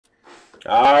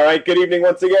All right, good evening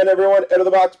once again, everyone. Out of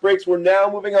the box breaks. We're now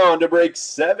moving on to break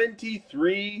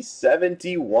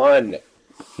 7371.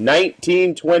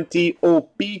 1920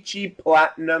 OPC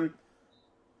Platinum.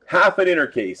 Half an inner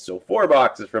case, so 4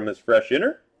 boxes from this fresh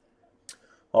inner.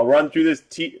 I'll run through this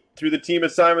through the team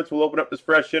assignments. We'll open up this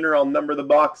fresh inner. I'll number the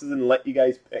boxes and let you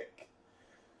guys pick.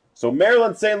 So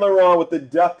Maryland St. Laurent with the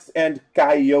Ducks and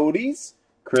Coyotes.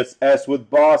 Chris S. with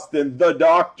Boston. The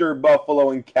Doctor, Buffalo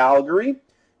and Calgary.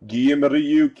 Guillaume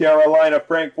Ryu, Carolina.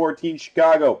 Frank 14,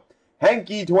 Chicago.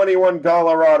 Hanky 21,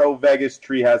 Colorado. Vegas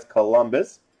Tree has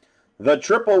Columbus. The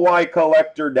Triple Y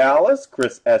Collector, Dallas.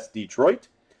 Chris S. Detroit.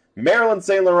 Maryland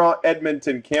St. Laurent,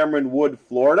 Edmonton. Cameron Wood,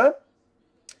 Florida.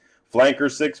 Flanker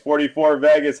 644,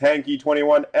 Vegas. Hanky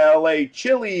 21, LA.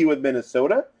 Chile with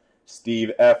Minnesota.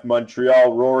 Steve F.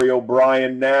 Montreal. Rory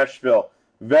O'Brien, Nashville.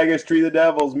 Vegas Tree, the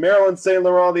Devils. Maryland St.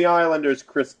 Laurent, the Islanders.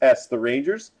 Chris S., the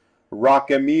Rangers.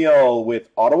 Rock Emile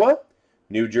with Ottawa.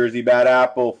 New Jersey Bad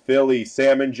Apple, Philly.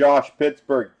 Sam and Josh,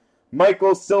 Pittsburgh.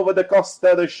 Michael Silva da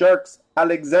Costa, the Sharks.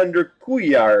 Alexander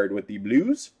Couillard with the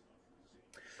Blues.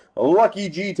 Lucky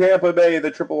G, Tampa Bay,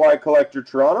 the Triple Y Collector,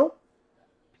 Toronto.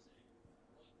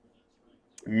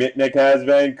 Mitnick has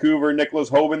Vancouver. Nicholas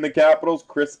Hoban, the Capitals.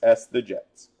 Chris S., the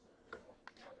Jets.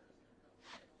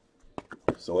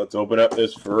 So let's open up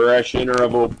this fresh inner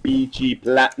of OPC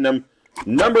Platinum.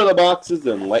 Number the boxes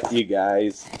and let you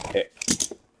guys pick.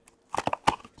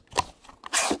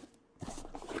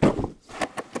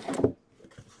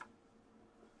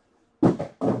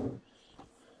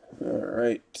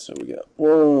 Alright, so we got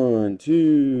 1,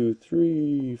 2,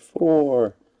 3,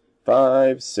 4,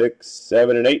 5, 6,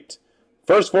 7, and 8.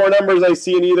 First 4 numbers I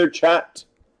see in either chat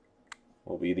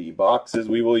will be the boxes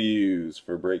we will use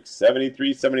for break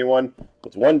 7371.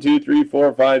 It's 1, 2, 3,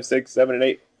 4, 5, 6, 7, and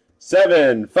 8.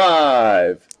 7,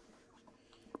 5,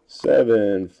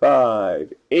 7,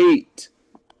 5, 8.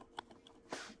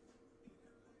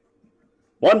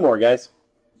 One more, guys.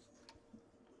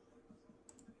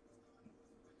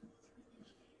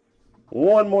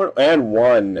 One more, and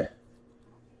 1.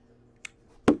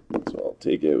 So I'll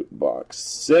take out box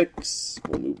 6.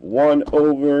 We'll move 1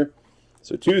 over.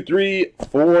 So 2, 3,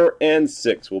 4, and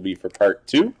 6 will be for part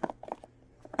 2.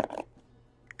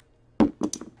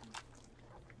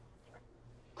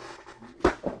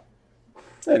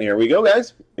 And here we go,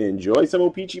 guys. Enjoy some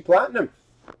OPC Platinum.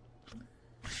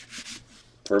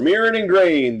 Premier and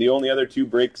Ingrained, the only other 2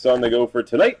 breaks on the go for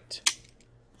tonight.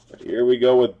 But here we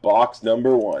go with box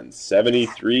number 1,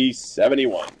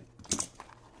 7371.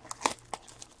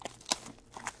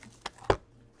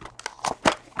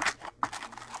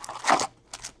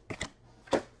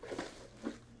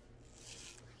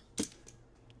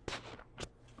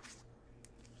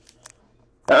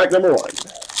 Pack number 1.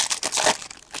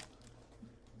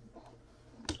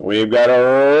 We've got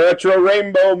a Retro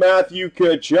Rainbow Matthew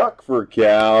Tkachuk for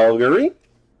Calgary.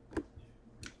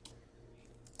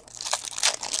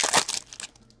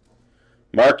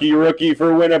 Marquee Rookie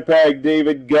for Winnipeg,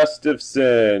 David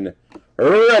Gustafson.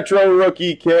 Retro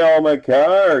Rookie, Cale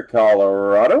Makar,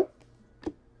 Colorado.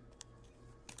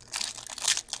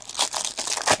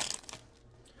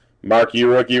 Marquee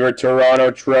Rookie for Toronto,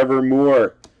 Trevor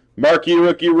Moore. Marquee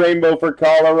Rookie Rainbow for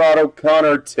Colorado,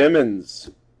 Connor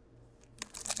Timmins.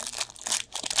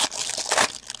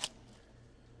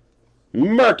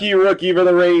 Marquee Rookie for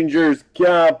the Rangers,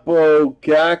 Capo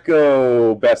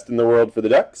Caco. Best in the world for the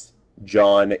Ducks,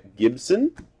 John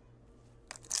Gibson.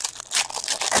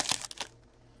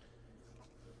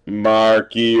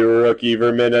 Marquee Rookie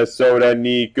for Minnesota,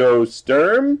 Nico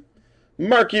Sturm.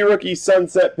 Marquee Rookie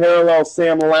Sunset Parallel,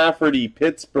 Sam Lafferty,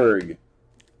 Pittsburgh.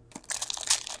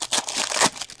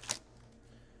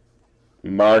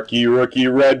 Marquee Rookie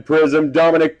Red Prism,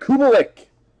 Dominic Kubalik.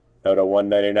 Out of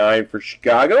 199 for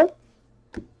Chicago.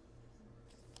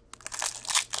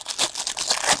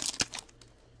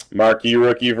 Marquee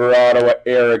Rookie for Ottawa,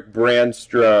 Eric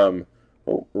Brandstrom.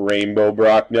 Rainbow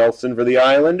Brock Nelson for the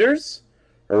Islanders.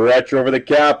 Retro for the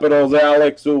Capitals,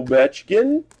 Alex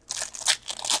Ovechkin.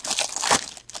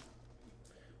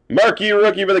 Marquee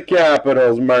Rookie for the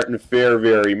Capitals, Martin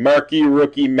Fairbury. Marquee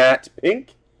Rookie, Matt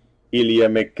Pink. Ilya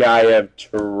Mikheyev,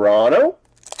 Toronto.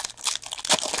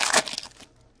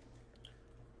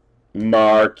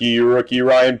 Marquee Rookie,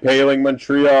 Ryan Poehling,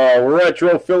 Montreal.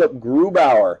 Retro Philip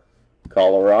Grubauer,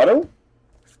 Colorado.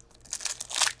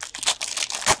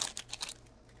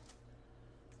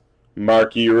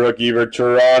 Marquee Rookie for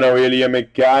Toronto, Ilya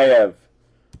Mikheyev.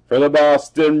 For the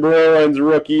Boston Bruins,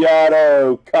 Rookie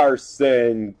Auto,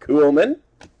 Carson Kuhlman.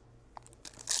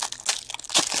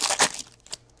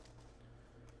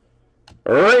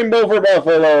 Rainbow for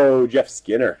Buffalo, Jeff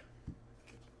Skinner.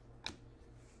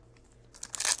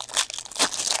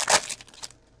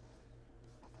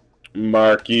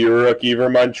 Marquee rookie for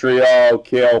Montreal,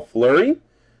 Cale Fleury.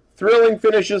 Thrilling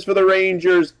finishes for the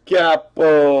Rangers,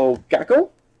 Kako.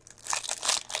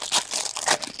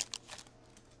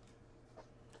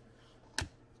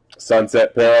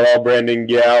 Sunset Parallel, Brendan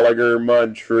Gallagher,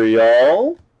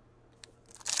 Montreal.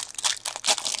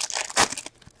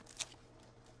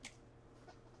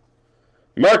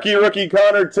 Marquee rookie,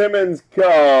 Connor Timmins,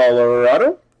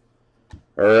 Colorado.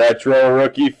 Retro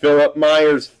rookie, Philip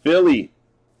Myers, Philly.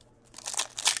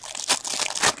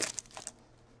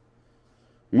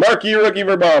 Marquee rookie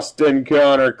for Boston,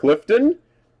 Connor Clifton.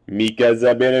 Mika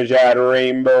Zibanejad,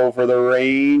 Rainbow for the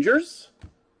Rangers.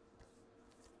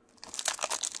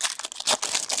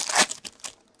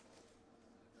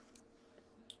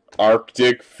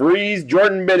 Arctic Freeze,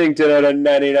 Jordan Binnington out of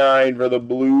 99 for the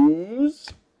Blues.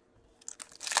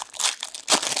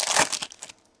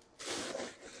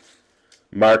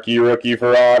 Marquee rookie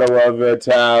for Ottawa,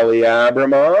 Vitaly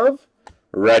Abramov.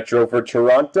 Retro for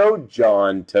Toronto,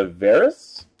 John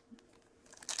Tavares.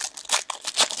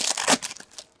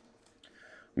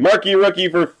 Marquee rookie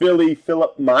for Philly,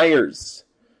 Philip Myers.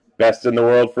 Best in the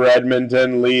world for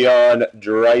Edmonton, Leon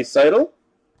Draisaitl.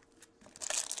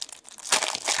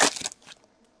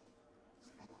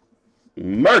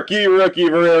 Marquee rookie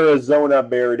for Arizona,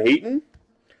 Baird Hayton.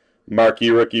 Marquee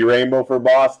rookie rainbow for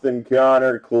Boston,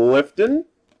 Connor Clifton.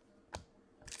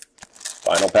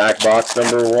 Final pack box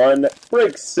number 1,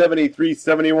 break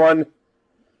 73-71.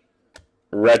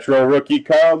 Retro rookie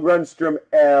Kyle Grunstrom,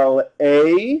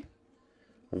 LA.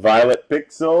 Violet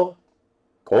Pixel,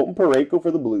 Colton Parayko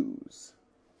for the Blues.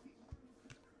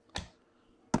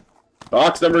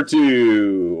 Box number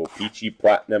 2, Peachy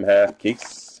Platinum half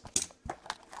case.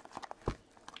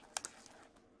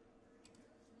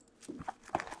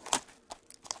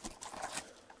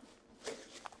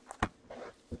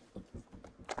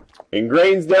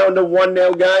 Ingrains down to 1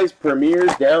 now, guys.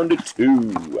 Premiers down to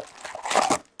 2.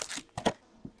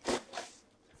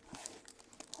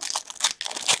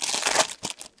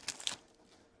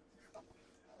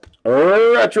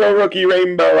 Retro rookie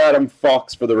rainbow Adam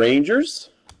Fox for the Rangers.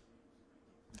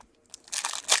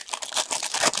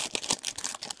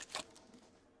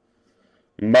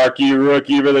 Marquee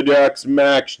rookie for the Ducks,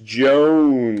 Max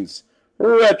Jones.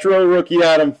 Retro rookie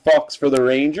Adam Fox for the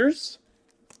Rangers.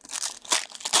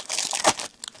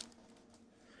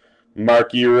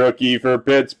 Marquee rookie for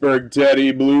Pittsburgh,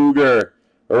 Teddy Bluger.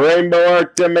 Rainbow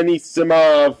Artem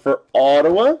Anisimov for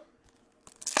Ottawa.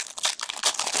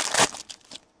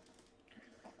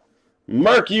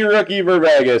 Marquee rookie for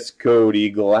Vegas, Cody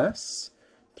Glass.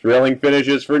 Thrilling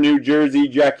finishes for New Jersey,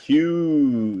 Jack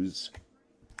Hughes.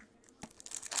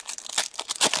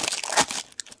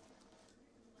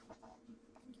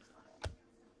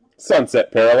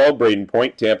 Sunset Parallel, Braden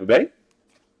Point, Tampa Bay.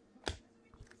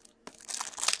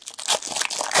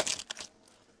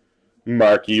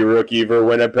 Marquee rookie for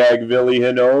Winnipeg, Ville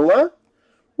Heinola.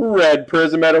 Red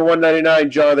Prism out of 199,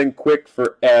 Jonathan Quick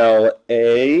for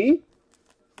LA.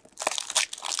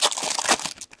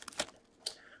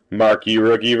 Marquee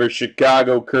rookie for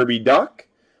Chicago, Kirby Dach.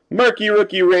 Marquee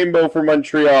rookie rainbow for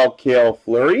Montreal, Cale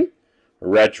Fleury.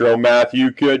 Retro Matthew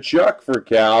Tkachuk for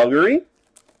Calgary.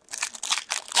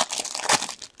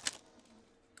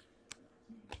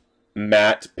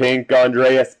 Matte Pink,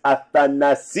 Andreas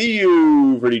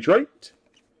Athanasiou for Detroit.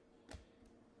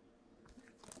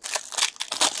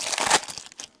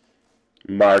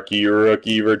 Marquee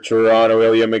rookie for Toronto,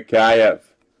 Ilya Mikheyev.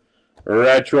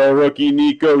 Retro rookie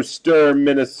Nico Sturm,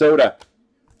 Minnesota.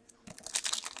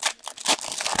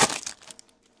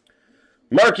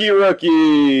 Marquee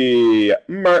rookie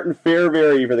Martin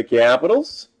Fairbury for the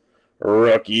Capitals.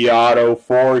 Rookie auto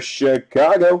for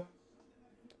Chicago,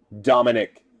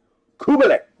 Dominic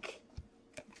Kubalik.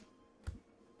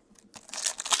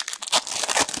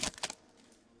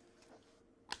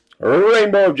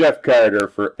 Rainbow of Jeff Carter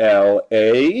for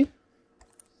LA.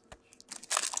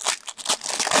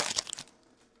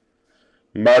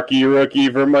 Marquee rookie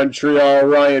for Montreal,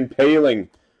 Ryan Poehling.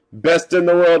 Best in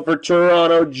the world for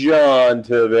Toronto, John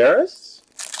Tavares.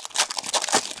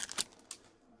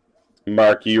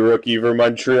 Marquee rookie for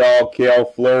Montreal, Cale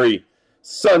Fleury.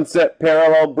 Sunset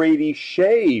Parallel, Brady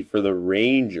Shea for the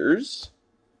Rangers.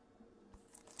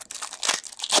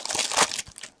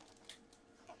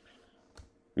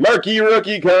 Marquee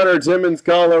rookie Connor Timmins,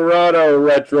 Colorado.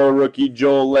 Retro rookie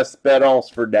Joel L'Esperance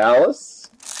for Dallas.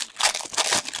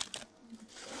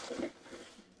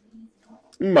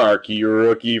 Marquee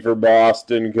rookie for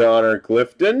Boston, Connor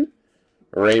Clifton.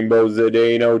 Rainbow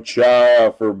Zdeno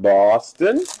Chara for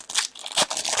Boston.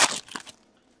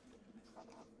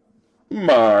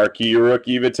 Marquee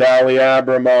rookie Vitaly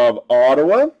Abramov,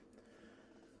 Ottawa.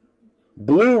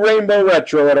 Blue Rainbow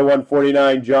Retro out of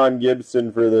 149, John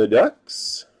Gibson for the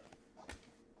Ducks.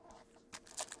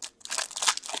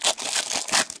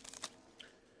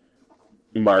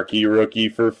 Marquee rookie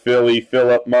for Philly,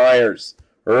 Philip Myers.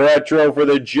 Retro for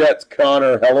the Jets,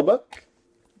 Connor Hellebuck.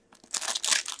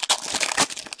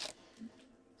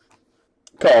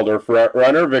 Calder front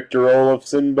runner, Victor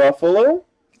Olofsson, Buffalo.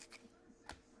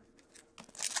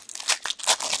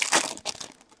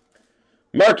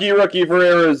 Marquee rookie for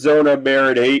Arizona,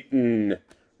 Barrett Hayton.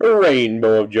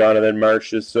 Rainbow of Jonathan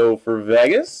Marchessault for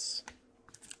Vegas.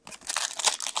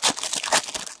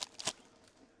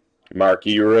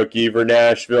 Marquee rookie for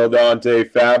Nashville, Dante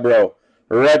Fabro.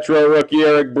 Retro rookie,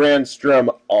 Eric Brandstrom,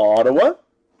 Ottawa.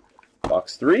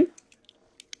 Box 3.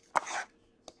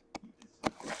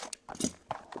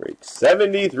 Great,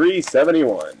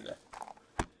 73-71.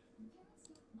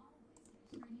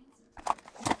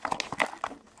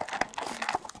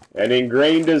 And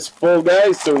Ingrained is full,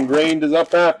 guys, so Ingrained is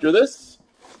up after this.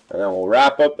 And then we'll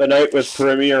wrap up the night with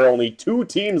Premier. Only 2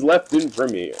 teams left in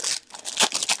Premier.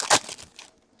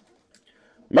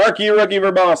 Marquee rookie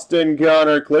for Boston,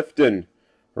 Connor Clifton.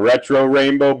 Retro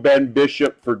Rainbow, Ben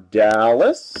Bishop for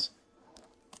Dallas.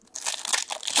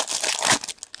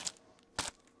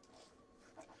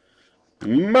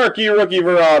 Marquee rookie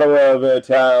for Ottawa,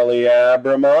 Vitaly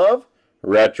Abramov.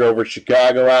 Retro for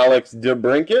Chicago, Alex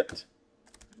DeBrincat.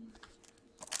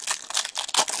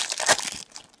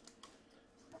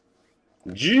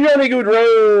 Johnny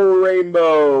Gaudreau,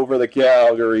 Rainbow for the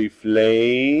Calgary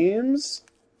Flames.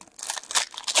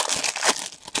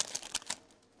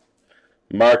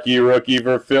 Marquee rookie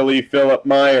for Philly, Philip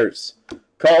Myers.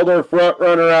 Calder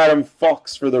frontrunner, Adam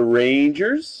Fox for the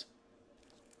Rangers.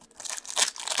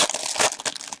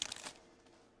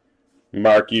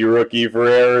 Marquee rookie for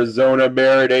Arizona,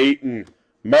 Barrett Hayton.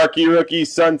 Marquee rookie,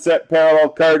 Sunset Parallel,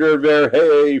 Carter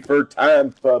Verhey for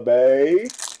Tampa Bay.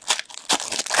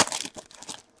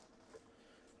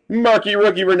 Marquee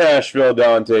rookie for Nashville,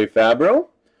 Dante Fabro.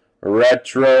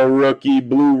 Retro rookie,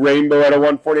 Blue Rainbow out of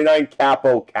 149,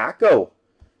 Capo Caco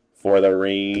for the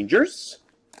Rangers.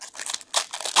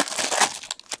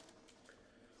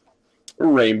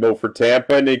 Rainbow for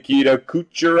Tampa, Nikita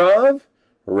Kucherov.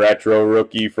 Retro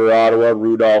rookie for Ottawa,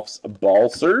 Rudolph's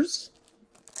Balsers.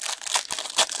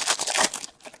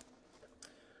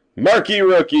 Marquee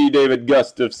rookie, David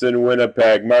Gustafson,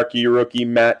 Winnipeg. Marquee rookie,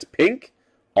 Matt Pink.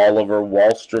 Oliver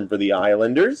Wahlstrom for the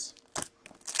Islanders.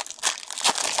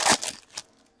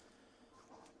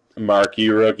 Marquee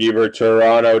rookie for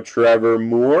Toronto, Trevor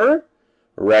Moore.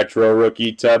 Retro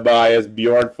rookie, Tobias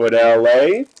Bjornfoot,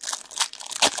 LA.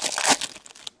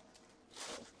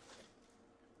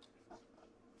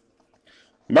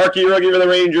 Marquee rookie for the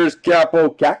Rangers, Capo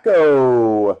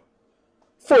Caco.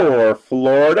 For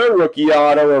Florida, rookie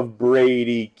auto of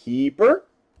Brady Keeper.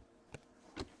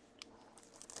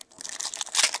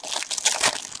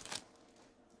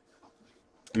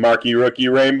 Marquee rookie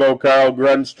Rainbow, Carl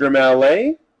Grundstrom,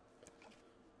 LA.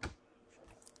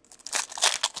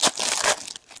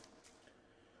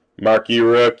 Marquee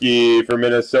rookie for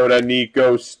Minnesota,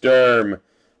 Nico Sturm.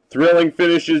 Thrilling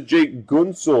finishes, Jake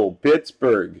Gunsel,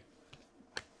 Pittsburgh.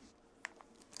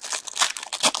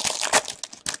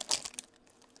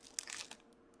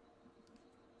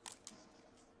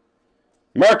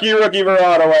 Marquee rookie for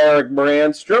Ottawa, Eric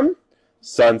Brandstrom.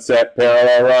 Sunset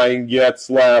Parallel, Ryan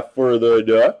Getzlaff for the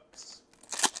Ducks.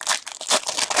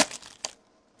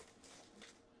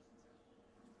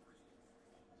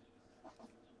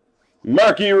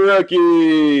 Marquee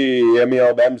rookie,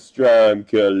 Emil Bemstrom,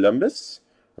 Columbus.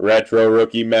 Retro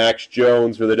rookie, Max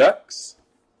Jones for the Ducks.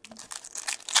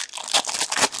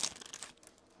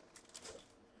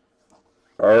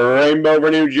 Rainbow for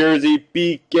New Jersey,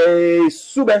 PK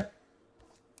Subban.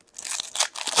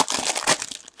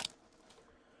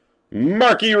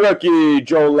 Marquee rookie,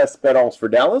 Joe L'Esperance for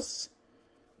Dallas.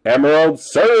 Emerald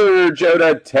Surge out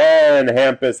of 10,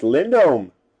 Hampus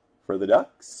Lindholm for the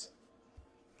Ducks.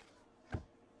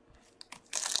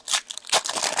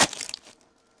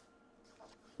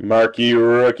 Marquee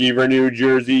rookie for New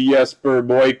Jersey, Jesper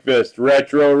Boykvist.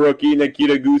 Retro rookie,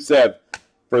 Nikita Gusev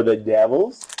for the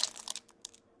Devils.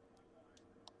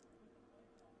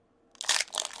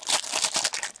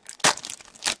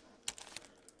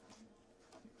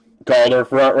 Calder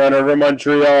frontrunner for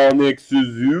Montreal, Nick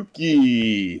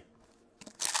Suzuki.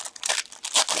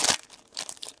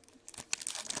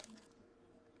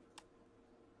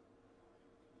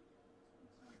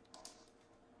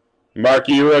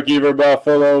 Marquee rookie for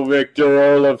Buffalo, Victor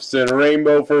Olofsson.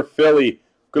 Rainbow for Philly,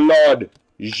 Claude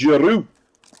Giroux.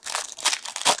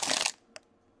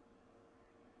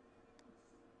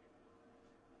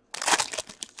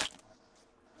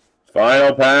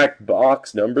 Final pack,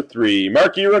 box number 3.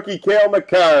 Marquee rookie, Cale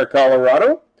Makar,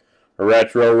 Colorado.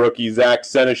 Retro rookie, Zach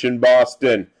Senishin,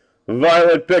 Boston.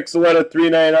 Violet pixel out of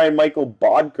 399, Michael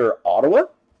Bodker, Ottawa.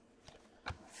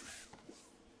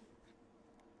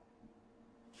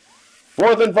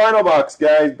 Fourth and final box,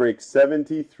 guys. Break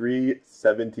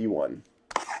 73-71.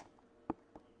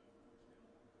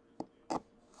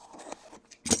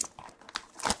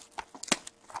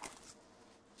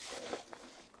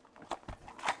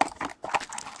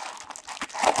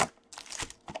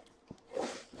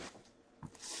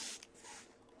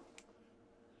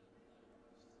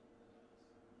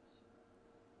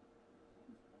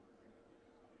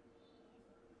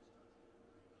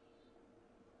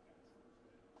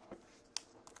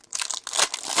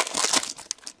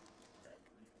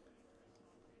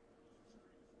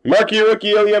 Marquee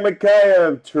rookie, Ilya Mikheyev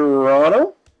of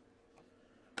Toronto.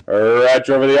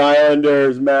 Retro for the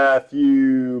Islanders,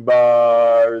 Matthew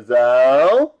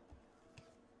Barzal.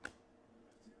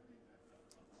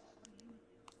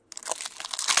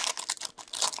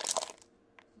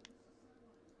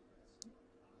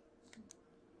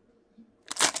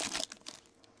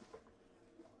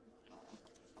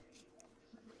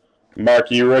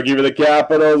 Marquee rookie for the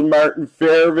Capitals, Martin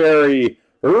Fairbury.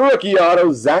 Rookie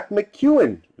auto, Zach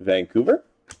McEwen, Vancouver.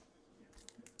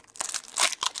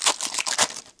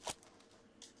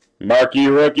 Marquee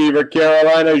rookie for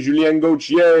Carolina, Julien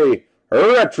Gauthier.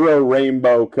 Retro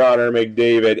rainbow, Connor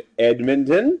McDavid,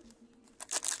 Edmonton.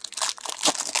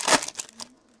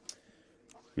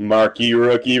 Marquee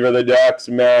rookie for the Ducks,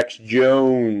 Max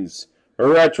Jones.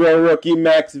 Retro rookie,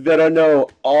 Max Veronneau,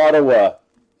 Ottawa.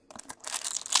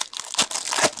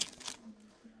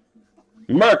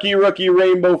 Marquee rookie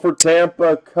rainbow for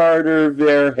Tampa, Carter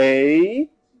Verhey.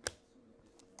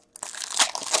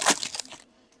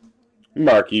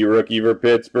 Marquee rookie for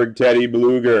Pittsburgh, Teddy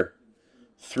Bluger.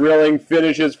 Thrilling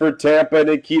finishes for Tampa,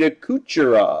 Nikita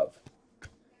Kucherov.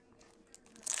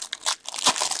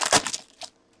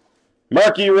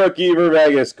 Marquee rookie for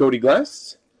Vegas, Cody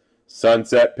Glass.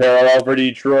 Sunset parallel for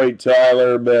Detroit,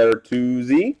 Tyler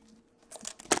Bertuzzi.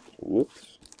 Whoops.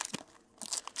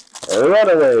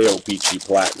 Runaway OPC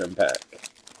Platinum Pack.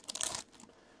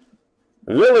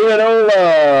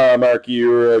 Villanola, Marquee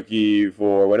rookie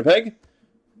for Winnipeg.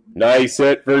 Nice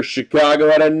hit for Chicago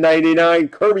at a 99,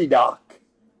 Kirby Doc,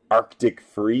 Arctic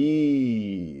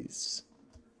Freeze.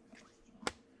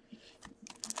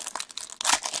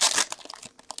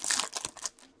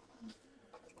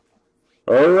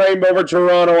 A rainbow for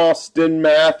Toronto, Austin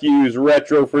Matthews.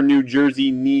 Retro for New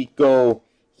Jersey, Nico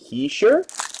Hischier.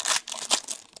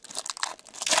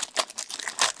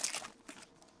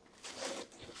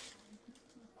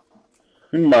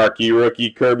 Marquee rookie,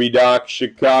 Kirby Doc,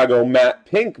 Chicago. Matt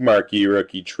Pink, marquee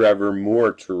rookie, Trevor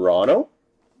Moore, Toronto.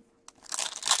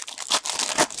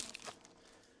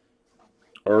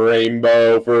 A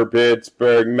rainbow for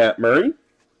Pittsburgh, Matt Murray.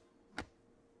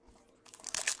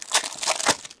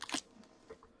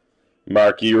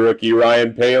 Marquee rookie,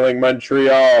 Ryan Poehling,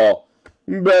 Montreal.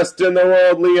 Best in the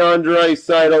world, Leon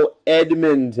Draisaitl,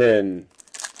 Edmonton.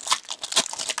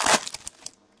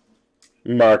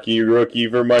 Marquee rookie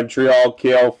for Montreal,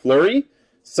 Cale Fleury.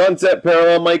 Sunset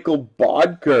parallel, Michael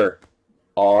Bodker,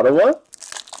 Ottawa.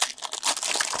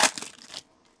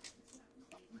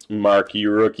 Marquee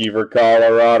rookie for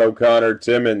Colorado, Connor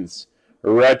Timmins.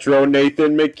 Retro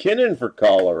Nathan McKinnon for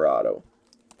Colorado.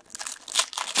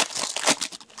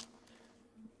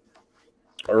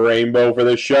 A rainbow for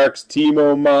the Sharks,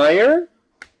 Timo Meier.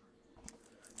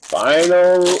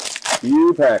 Final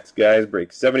few packs, guys. Break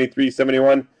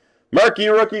 73-71. Marquee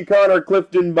rookie, Connor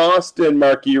Clifton, Boston.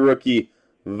 Marquee rookie,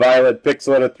 Violet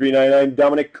Pixel out of 399,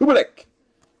 Dominic Kubalik,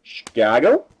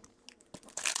 Chicago.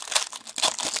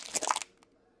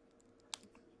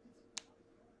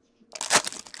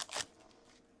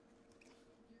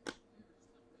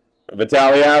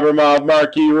 Vitaly Abramov,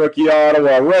 marquee rookie,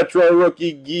 Ottawa. Retro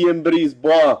rookie, Guillaume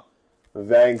Brisebois,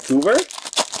 Vancouver.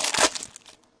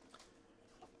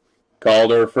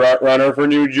 Calder front runner for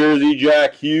New Jersey,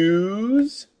 Jack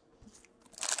Hughes.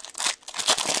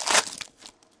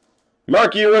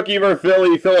 Marquee rookie for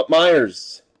Philly, Philip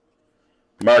Myers.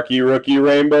 Marquee rookie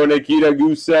rainbow, Nikita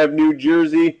Gusev, New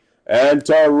Jersey. And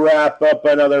to wrap up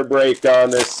another break on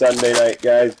this Sunday night,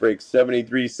 guys, break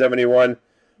 73-71.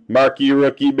 Marquee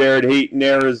rookie, Barrett Hayton,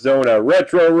 Arizona.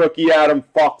 Retro rookie, Adam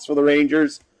Fox for the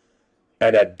Rangers.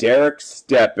 And a Derek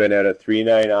Stepan at a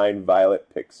 399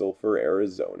 Violet Pixel for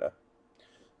Arizona.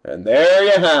 And there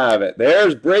you have it.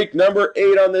 There's break number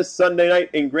 8 on this Sunday night.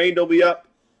 Ingrained will be up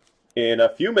in a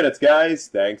few minutes, guys.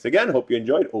 Thanks again. Hope you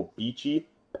enjoyed OPC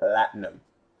Platinum.